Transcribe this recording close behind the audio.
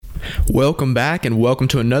Welcome back and welcome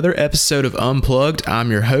to another episode of Unplugged.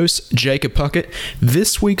 I'm your host, Jacob Puckett.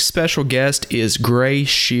 This week's special guest is Gray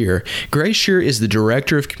Shear. Gray Shear is the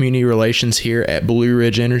Director of Community Relations here at Blue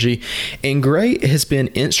Ridge Energy, and Gray has been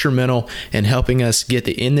instrumental in helping us get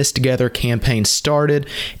the In This Together campaign started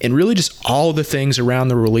and really just all the things around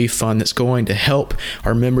the relief fund that's going to help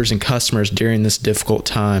our members and customers during this difficult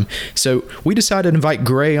time. So we decided to invite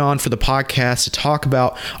Gray on for the podcast to talk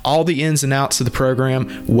about all the ins and outs of the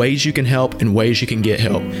program, ways you can help and ways you can get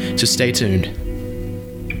help. So stay tuned.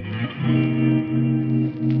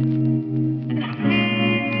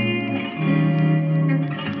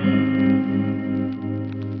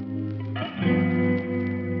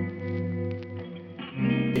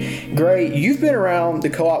 Gray, you've been around the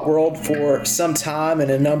co-op world for some time in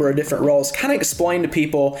a number of different roles. Kind of explain to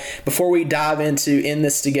people before we dive into In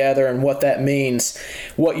This Together and what that means,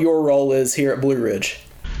 what your role is here at Blue Ridge.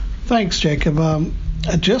 Thanks, Jacob.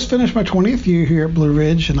 I just finished my 20th year here at Blue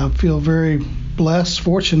Ridge, and I feel very blessed,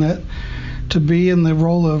 fortunate to be in the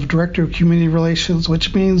role of Director of Community Relations,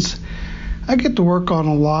 which means I get to work on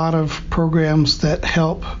a lot of programs that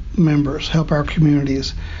help members, help our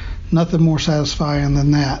communities. Nothing more satisfying than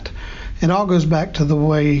that. It all goes back to the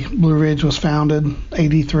way Blue Ridge was founded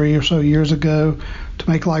 83 or so years ago to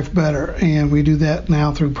make life better, and we do that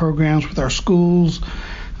now through programs with our schools,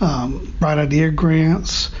 Bright Idea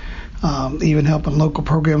grants, even helping local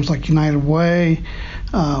programs like United Way,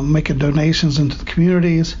 making donations into the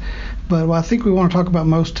communities. But what I think we want to talk about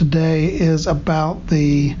most today is about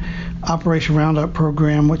the Operation Roundup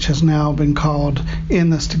program, which has now been called In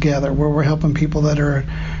This Together, where we're helping people that are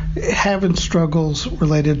having struggles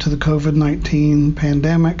related to the COVID-19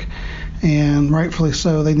 pandemic, and rightfully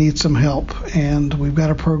so, they need some help. And we've got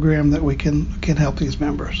a program that we can help these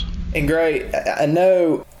members. And Gray, I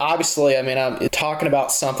know, obviously, I'm talking about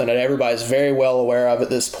something that everybody's very well aware of at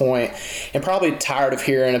this point and probably tired of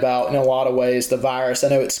hearing about in a lot of ways, the virus. I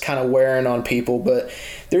know it's kind of wearing on people, but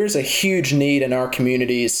there's a huge need in our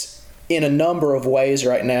communities in a number of ways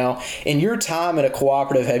right now. In your time at a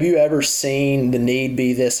cooperative, have you ever seen the need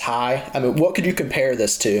be this high? What could you compare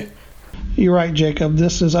this to? You're right, Jacob.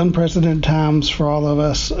 This is unprecedented times for all of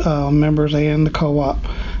us members and the co-op.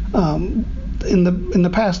 In the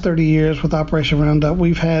past 30 years with Operation Roundup,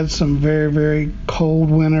 we've had some very, very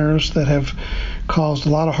cold winters that have caused a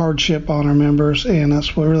lot of hardship on our members, and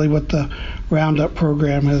that's what the Roundup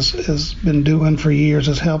program has been doing for years,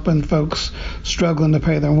 is helping folks struggling to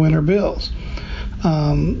pay their winter bills.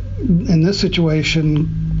 In this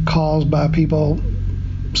situation caused by people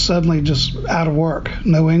suddenly just out of work,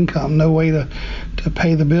 no income, no way to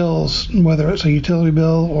pay the bills, whether it's a utility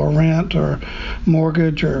bill or rent or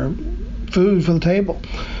mortgage or food for the table.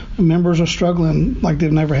 Members are struggling like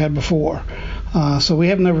they've never had before. So we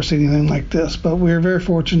have never seen anything like this, but we're very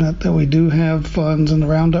fortunate that we do have funds in the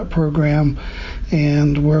Roundup program,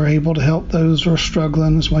 and we're able to help those who are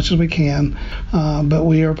struggling as much as we can. But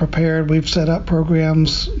we are prepared. We've set up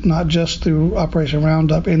programs not just through Operation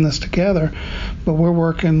Roundup In This Together, but we're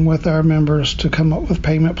working with our members to come up with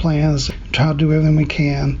payment plans, try to do everything we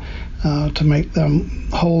can to make them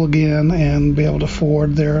whole again and be able to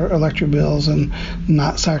afford their electric bills and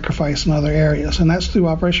not sacrifice in other areas. And that's through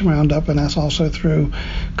Operation Roundup, and that's also through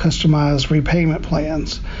customized repayment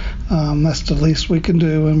plans. That's the least we can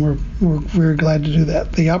do, and we're very glad to do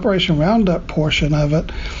that. The Operation Roundup portion of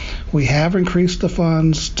it, we have increased the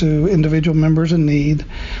funds to individual members in need.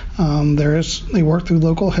 They work through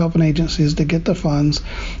local helping agencies to get the funds,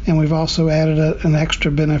 and we've also added an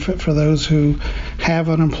extra benefit for those who have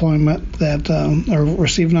unemployment that are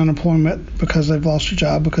receiving unemployment because they've lost a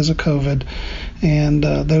job because of COVID, and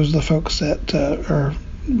those are the folks that are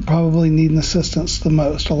probably needing assistance the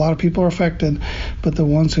most. A lot of people are affected, but the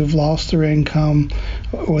ones who've lost their income,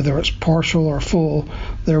 whether it's partial or full,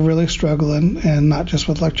 they're really struggling, and not just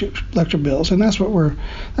with electric bills. And that's what we're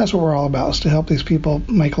all about, is to help these people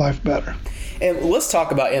make life better. And let's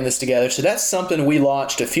talk about In This Together. So that's something we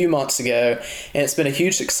launched a few months ago, and it's been a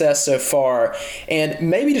huge success so far.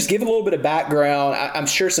 And maybe just give a little bit of background. I'm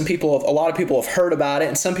sure a lot of people have heard about it,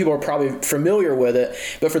 and some people are probably familiar with it.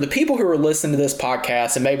 But for the people who are listening to this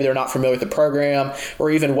podcast and maybe they're not familiar with the program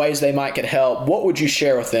or even ways they might get help, what would you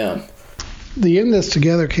share with them? The In This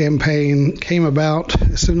Together campaign came about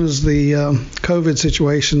as soon as the COVID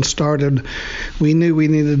situation started, we knew we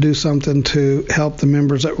needed to do something to help the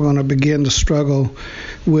members that were going to begin to struggle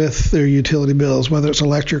with their utility bills, whether it's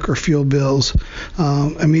electric or fuel bills.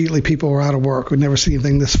 Immediately people were out of work. We'd never seen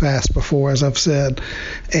anything this fast before, as I've said.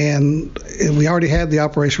 And we already had the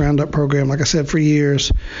Operation Roundup program, like I said, for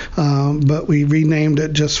years, but we renamed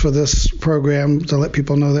it just for this program to let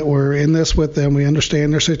people know that we're in this with them. We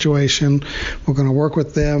understand their situation. We're going to work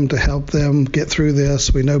with them to help them get through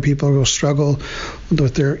this. We know people will struggle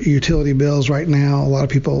with their utility bills right now. A lot of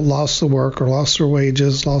people lost their work or lost their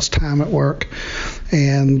wages, lost time at work,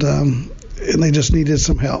 and they just needed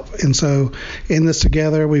some help. And so in this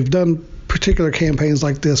together, we've done particular campaigns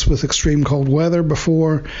like this with extreme cold weather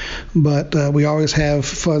before, but we always have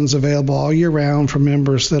funds available all year round for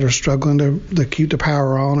members that are struggling to keep the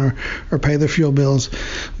power on or pay their fuel bills.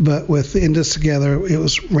 But with In This Together, it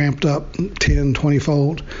was ramped up 10,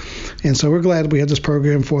 20-fold. And so we're glad we had this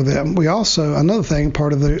program for them. We also, another thing,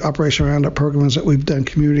 part of the Operation Roundup program is that we've done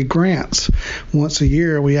community grants. Once a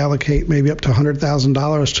year, we allocate maybe up to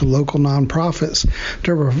 $100,000 to local nonprofits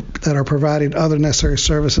that are providing other necessary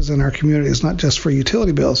services in our communities, not just for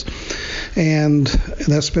utility bills. And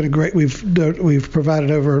that's been a great, we've provided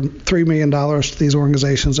over $3 million to these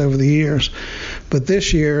organizations over the years. But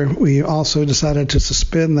this year, we also decided to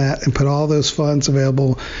suspend that and put all those funds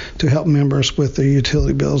available to help members with their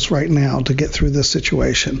utility bills right now to get through this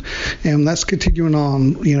situation. And that's continuing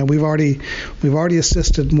on. You know, we've already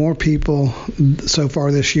assisted more people so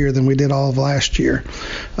far this year than we did all of last year.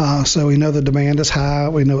 So we know the demand is high.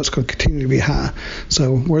 We know it's going to continue to be high.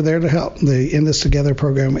 So we're there to help. The In This Together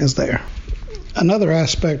program is there. Another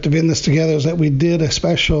aspect of In This Together is that we did a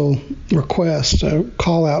special request, a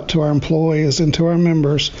call out to our employees and to our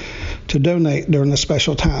members to donate during this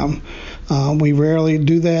special time. We rarely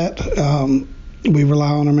do that. We rely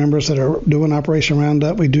on our members that are doing Operation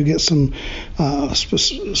Roundup. We do get some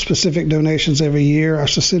specific donations every year. Our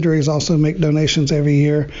subsidiaries also make donations every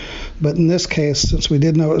year. But in this case, since we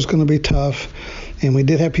did know it was going to be tough, and we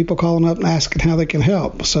did have people calling up and asking how they can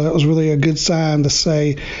help. So it was really a good sign to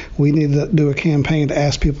say we need to do a campaign to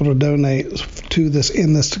ask people to donate to this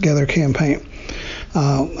In This Together campaign.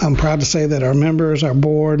 I'm proud to say that our members, our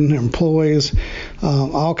board, and employees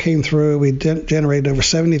all came through. We generated over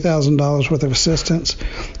 $70,000 worth of assistance.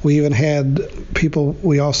 We even had people,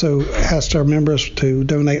 we also asked our members to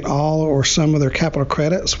donate all or some of their capital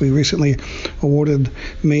credits. We recently awarded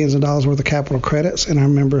millions of dollars worth of capital credits, and our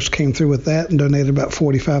members came through with that and donated about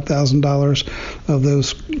 $45,000 of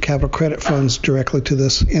those capital credit funds directly to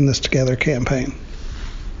this In This Together campaign.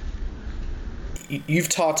 You've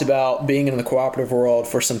talked about being in the cooperative world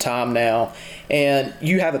for some time now, and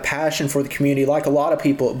you have a passion for the community like a lot of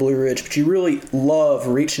people at Blue Ridge, but you really love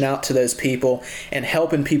reaching out to those people and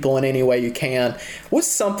helping people in any way you can. What's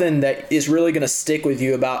something that is really going to stick with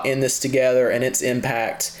you about In This Together and its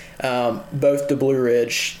impact, both to Blue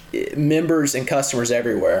Ridge members and customers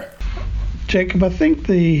everywhere? Jacob, I think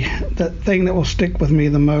the thing that will stick with me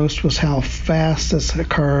the most was how fast this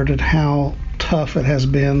occurred and how tough it has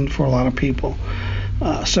been for a lot of people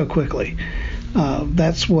so quickly.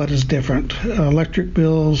 That's what is different. Electric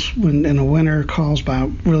bills when in a winter caused by a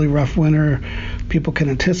really rough winter, people can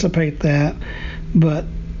anticipate that. But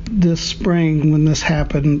this spring when this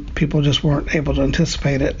happened, people just weren't able to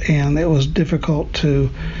anticipate it, and it was difficult to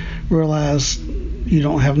realize you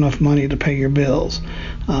don't have enough money to pay your bills.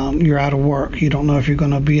 You're out of work. You don't know if you're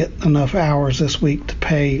going to be at enough hours this week to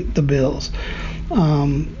pay the bills.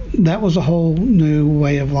 That was a whole new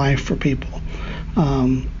way of life for people.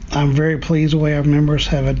 I'm very pleased the way our members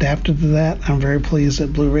have adapted to that. I'm very pleased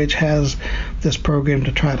that Blue Ridge has this program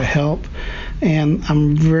to try to help. And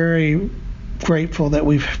I'm very grateful that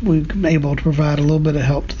we've been able to provide a little bit of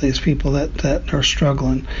help to these people that are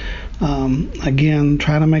struggling. Again,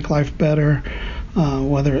 trying to make life better,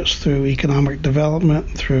 whether it's through economic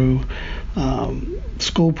development, through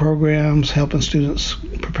school programs, helping students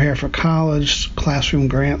prepare for college, classroom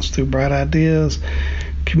grants through Bright Ideas,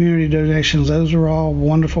 community donations. Those are all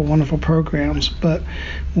wonderful, wonderful programs. But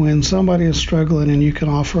when somebody is struggling and you can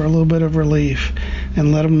offer a little bit of relief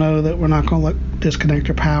and let them know that we're not going to disconnect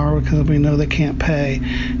their power because we know they can't pay,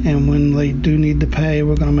 and when they do need to pay,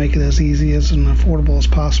 we're going to make it as easy as and affordable as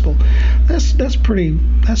possible. That's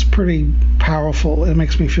pretty powerful. It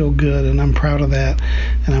makes me feel good, and I'm proud of that,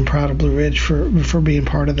 and I'm proud of Blue Ridge for being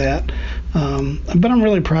part of that. But I'm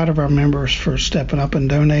really proud of our members for stepping up and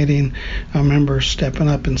donating, our members stepping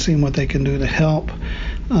up and seeing what they can do to help.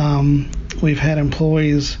 We've had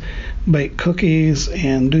employees bake cookies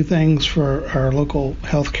and do things for our local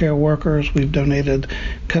healthcare workers. We've donated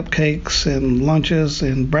cupcakes and lunches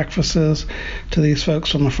and breakfasts to these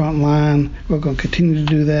folks on the front line. We're going to continue to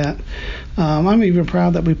do that. I'm even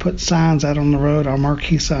proud that we put signs out on the road, our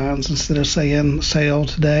marquee signs, instead of saying sale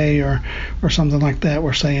today or something like that.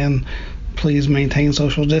 We're saying please maintain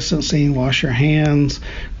social distancing, wash your hands,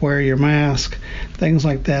 wear your mask, things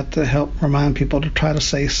like that to help remind people to try to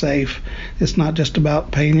stay safe. It's not just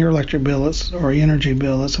about paying your electric bill or energy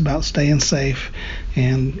bill. It's about staying safe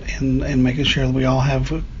and making sure that we all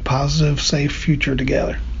have a positive, safe future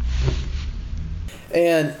together.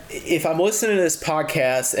 And if I'm listening to this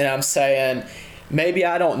podcast and I'm saying, maybe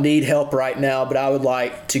I don't need help right now, but I would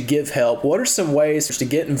like to give help, what are some ways to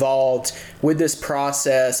get involved with this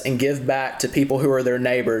process and give back to people who are their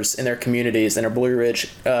neighbors in their communities and are Blue Ridge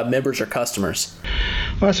members or customers?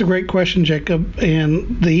 Well, that's a great question, Jacob.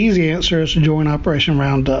 And the easy answer is to join Operation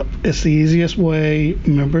Roundup. It's the easiest way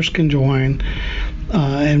members can join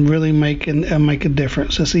and really make a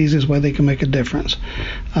difference. It's the easiest way they can make a difference.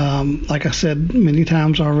 Like I said many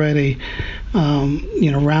times already,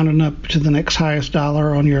 rounding up to the next highest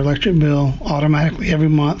dollar on your electric bill automatically every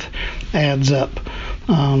month adds up.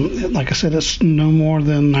 Like I said, it's no more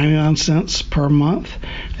than 99 cents per month.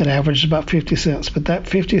 It averages about 50 cents, but that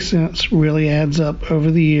 50 cents really adds up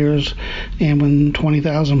over the years. And when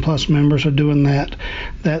 20,000 plus members are doing that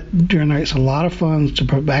generates a lot of funds to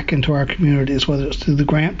put back into our communities, whether it's through the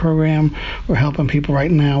grant program or helping people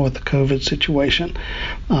right now with the COVID situation.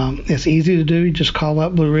 It's easy to do. You just call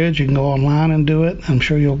up Blue Ridge. You can go online and do it. I'm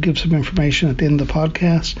sure you'll give some information at the end of the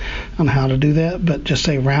podcast on how to do that, but just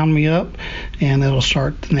say round me up and it'll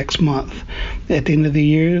start the next month. At the end of the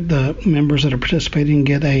year, the members that are participating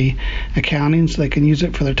get a accounting so they can use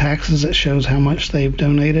it for their taxes. It shows how much they've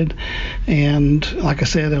donated. And like I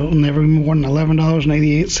said, it'll never be more than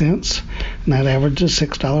 $11.88, and that averages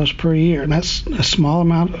 $6 per year. And that's a small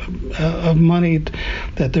amount of money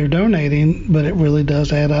that they're donating, but it really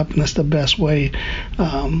does add up, and it's the best way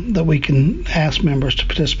that we can ask members to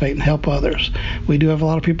participate and help others. We do have a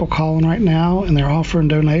lot of people calling right now, and they're offering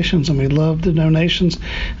donations, and we love the donations,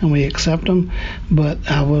 and we accept them. But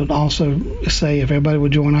I would also say if everybody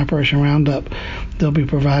would join Operation Roundup, they'll be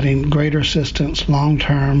providing greater assistance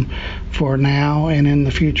long-term for now and in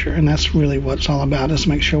the future. And that's really what it's all about, is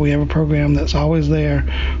make sure we have a program that's always there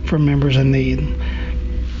for members in need.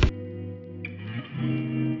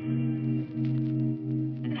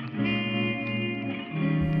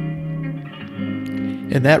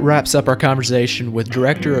 And that wraps up our conversation with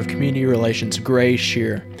Director of Community Relations, Gray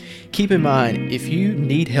Shear. Keep in mind, if you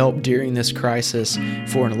need help during this crisis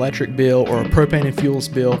for an electric bill or a propane and fuels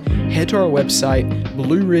bill, head to our website,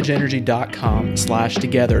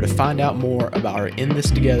 blueridgeenergy.com/together to find out more about our In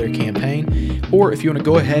This Together campaign. Or if you want to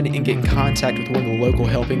go ahead and get in contact with one of the local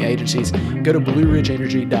helping agencies, go to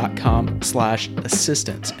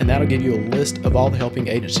blueridgeenergy.com/assistance, and that'll give you a list of all the helping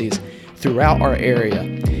agencies throughout our area.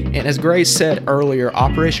 And as Gray said earlier,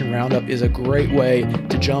 Operation Roundup is a great way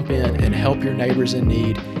to jump in and help your neighbors in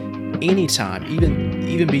need anytime,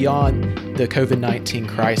 even beyond the COVID-19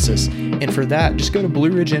 crisis. And for that, just go to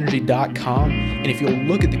blueridgeenergy.com, and if you'll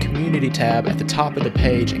look at the community tab at the top of the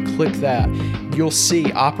page and click that, you'll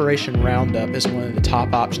see Operation Roundup as one of the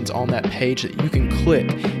top options on that page that you can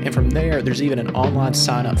click. And from there, there's even an online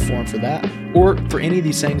sign-up form for that. Or for any of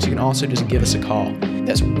these things, you can also just give us a call.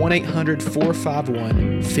 That's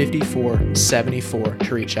 1-800-451-5474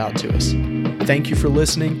 to reach out to us. Thank you for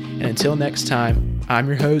listening, and until next time, I'm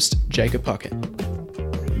your host, Jacob Puckett.